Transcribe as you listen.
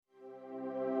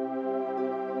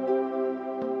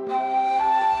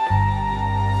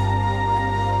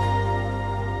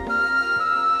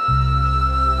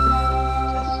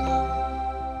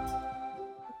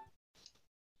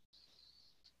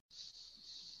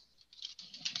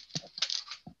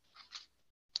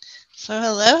So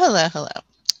hello.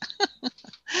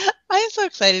 I'm so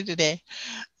excited today.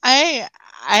 I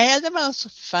I had the most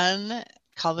fun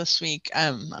call this week.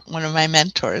 One of my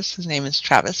mentors, his name is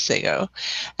Travis Sago,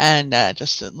 and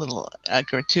just a little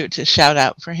gratuitous shout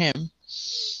out for him.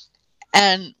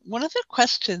 And one of the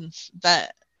questions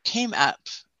that came up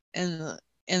in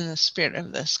the spirit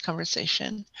of this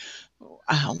conversation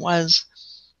was,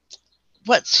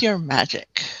 "What's your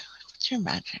magic? What's your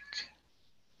magic?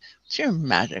 What's your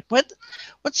magic?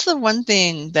 What's the one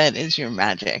thing that is your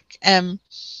magic?" And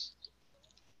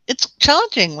it's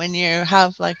challenging when you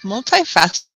have like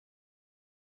multifaceted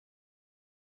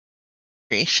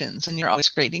creations and you're always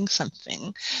creating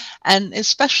something. And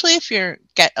especially if you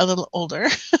get a little older,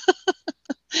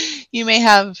 you may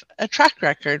have a track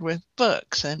record with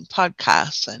books and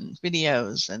podcasts and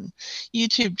videos and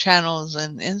YouTube channels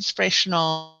and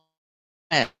inspirational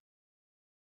events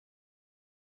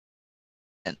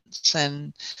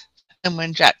and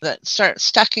when Jack that start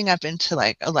stacking up into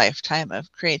like a lifetime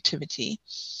of creativity.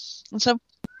 And so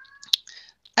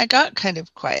I got kind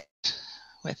of quiet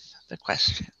with the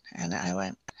question and I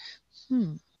went,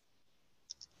 hmm.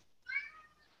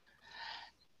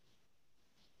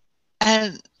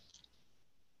 And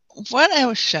what I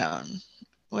was shown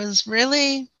was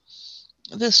really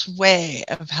this way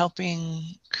of helping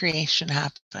creation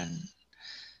happen,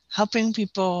 helping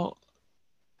people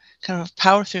kind of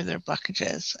power through their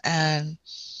blockages and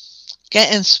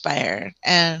get inspired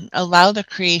and allow the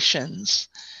creations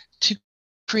to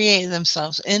create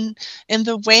themselves in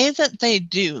the way that they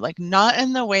do, like not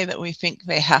in the way that we think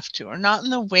they have to, or not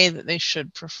in the way that they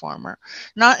should perform, or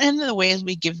not in the ways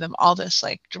we give them all this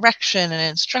like direction and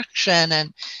instruction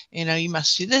and you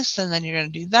must do this and then you're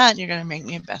going to do that and you're going to make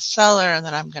me a bestseller and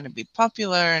then I'm going to be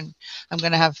popular and I'm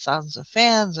going to have thousands of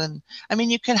fans. And I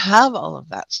mean, you can have all of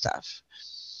that stuff,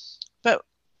 but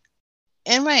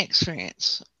in my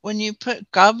experience, when you put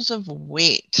gobs of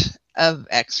weight of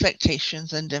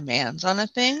expectations and demands on a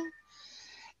thing,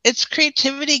 its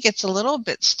creativity gets a little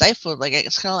bit stifled. Like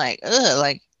it's kind of like,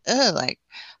 ugh, like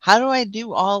how do I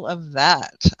do all of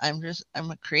that? I'm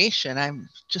a creation. I'm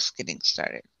just getting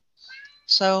started.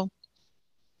 So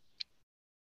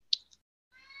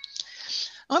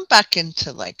I went back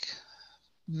into like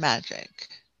magic.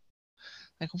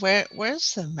 Like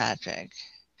where's the magic?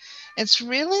 It's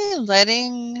really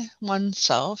letting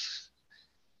oneself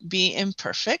be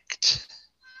imperfect,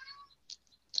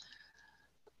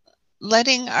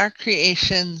 letting our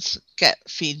creations get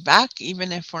feedback,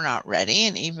 even if we're not ready,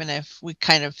 and even if we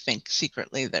kind of think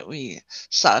secretly that we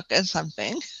suck at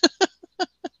something.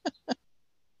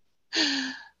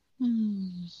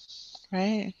 Hmm,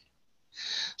 right.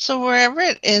 So, wherever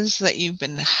it is that you've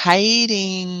been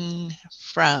hiding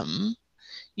from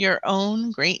your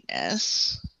own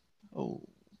greatness, oh,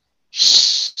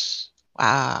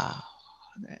 wow,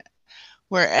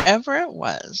 wherever it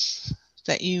was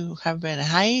that you have been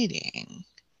hiding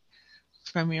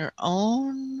from your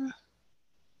own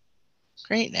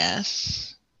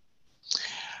greatness,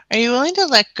 are you willing to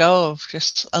let go of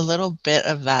just a little bit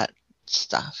of that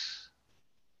stuff,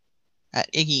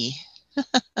 that iggy?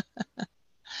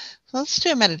 So let's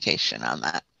do a meditation on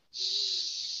that.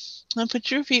 Now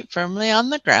put your feet firmly on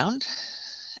the ground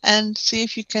and see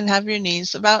if you can have your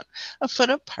knees about a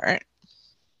foot apart.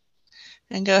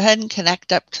 And go ahead and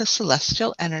connect up to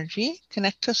celestial energy,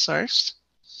 connect to source.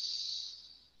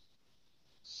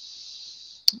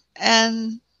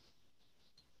 And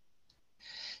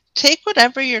take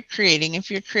whatever you're creating.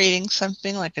 If you're creating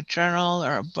something like a journal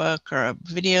or a book or a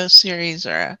video series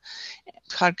or a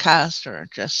podcast or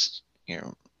just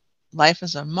your life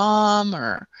as a mom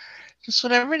or just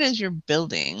whatever it is you're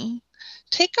building,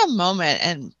 take a moment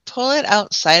and pull it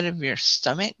outside of your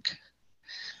stomach.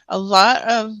 A lot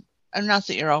of, not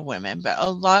that you're all women, but a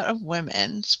lot of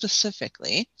women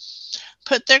specifically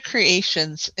put their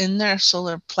creations in their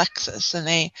solar plexus and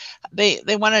they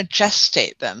want to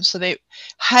gestate them, so they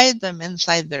hide them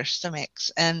inside their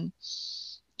stomachs. And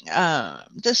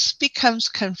this becomes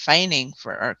confining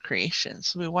for our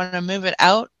creations. We want to move it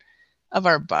out of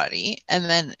our body and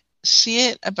then see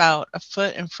it about a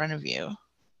foot in front of you.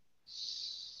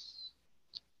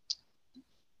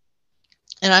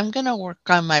 And I'm going to work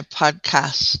on my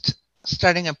podcast,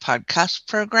 starting a podcast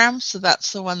program. So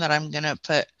that's the one that I'm going to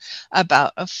put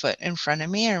about a foot in front of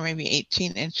me, or maybe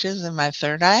 18 inches in my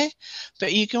third eye.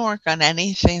 But you can work on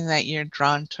anything that you're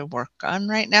drawn to work on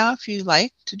right now if you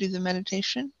like to do the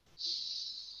meditation.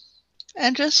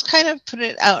 And just kind of put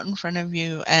it out in front of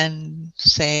you and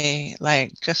say,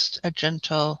 like, just a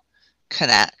gentle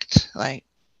connect. Like,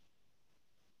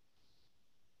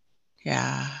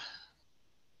 yeah.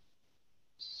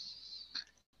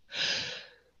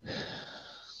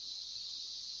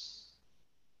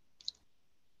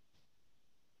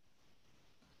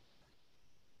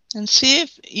 And see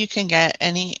if you can get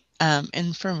any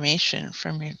information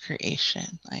from your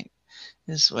creation. Like,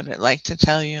 would it like to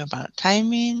tell you about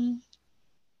timing?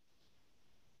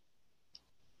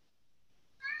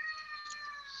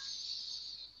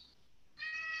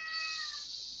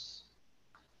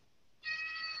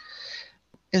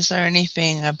 Is there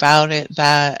anything about it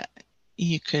that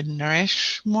you could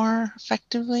nourish more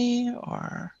effectively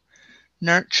or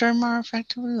nurture more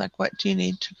effectively? Like, what do you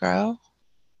need to grow?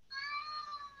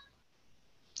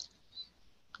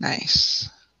 Nice.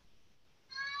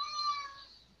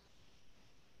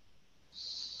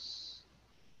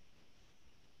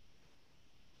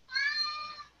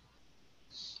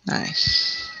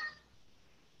 Nice.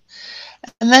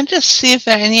 And then just see if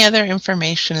there any other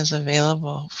information is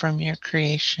available from your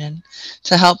creation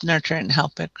to help nurture it and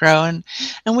help it grow.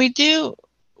 And we do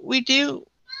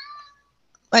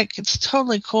like, it's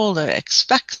totally cool to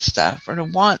expect stuff or to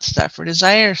want stuff or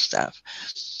desire stuff,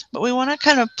 but we want to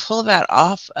kind of pull that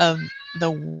off of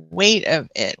the weight of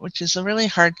it, which is a really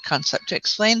hard concept to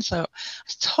explain. So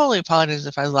I totally apologize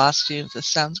if I lost you. If this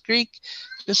sounds Greek,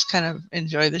 just kind of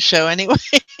enjoy the show anyways,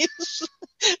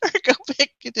 or go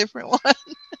pick a different one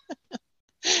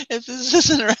if this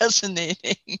isn't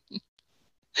resonating.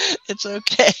 It's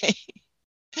okay.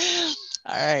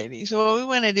 Alrighty. So what we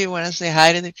want to do, we want to say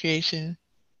hi to the creation.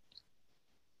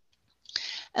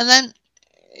 And then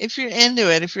if you're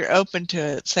into it, if you're open to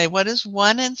it, say, what is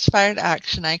one inspired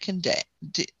action I can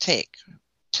take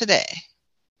today?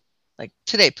 Like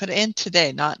today, put it in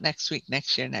today, not next week,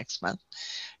 next year, next month.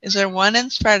 Is there one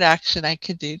inspired action I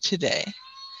could do today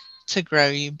to grow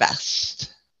you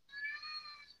best?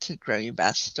 To grow you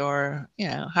best, or,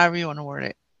 however you want to word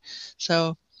it.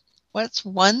 So, what's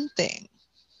one thing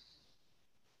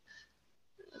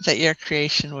that your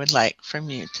creation would like from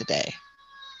you today?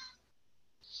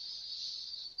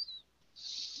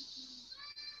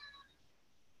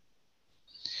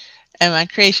 And my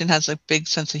creation has a big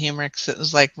sense of humor because it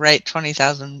was like write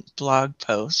 20,000 blog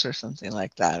posts or something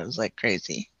like that. It was like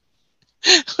crazy,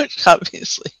 which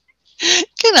obviously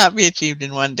cannot be achieved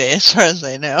in one day as far as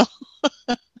I know.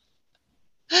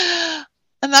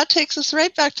 And that takes us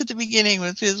right back to the beginning,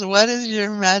 which is, what is your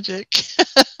magic?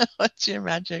 What's your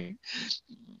magic?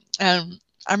 I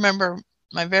remember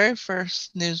my very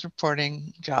first news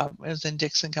reporting job was in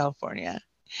Dixon, California.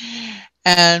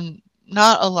 And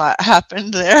not a lot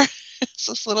happened there. It's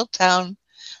this little town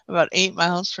about 8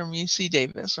 miles from UC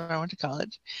Davis, where I went to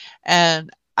college. And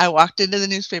I walked into the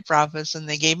newspaper office and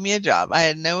they gave me a job. I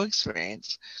had no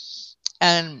experience.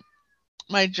 And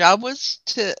my job was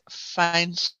to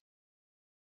find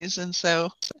stories. And so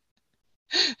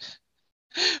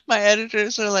my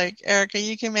editors are like, Erica,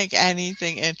 you can make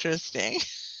anything interesting.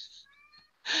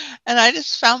 And I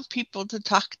just found people to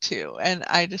talk to, and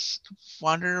I just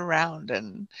wandered around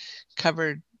and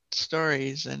covered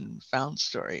stories and found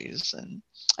stories. And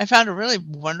I found a really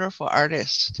wonderful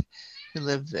artist who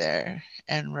lived there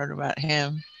and wrote about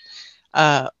him.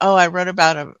 I wrote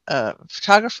about a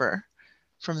photographer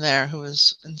from there who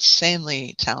was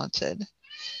insanely talented.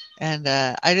 And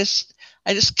I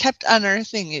just kept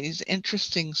unearthing these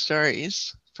interesting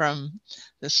stories from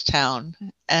this town.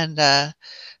 And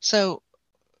so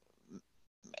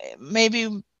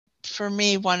maybe for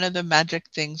me, one of the magic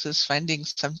things is finding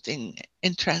something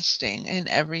interesting in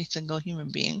every single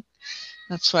human being.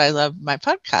 That's why I love my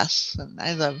podcasts and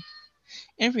I love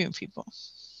interviewing people,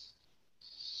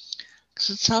 because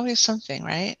it's always something,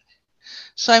 right?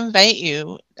 So I invite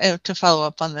you to follow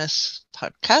up on this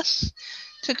podcast,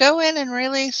 to go in and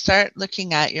really start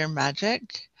looking at your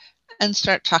magic and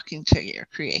start talking to your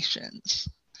creations.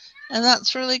 And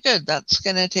that's really good. That's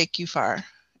going to take you far.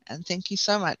 And thank you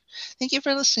so much. Thank you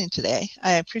for listening today.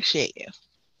 I appreciate you.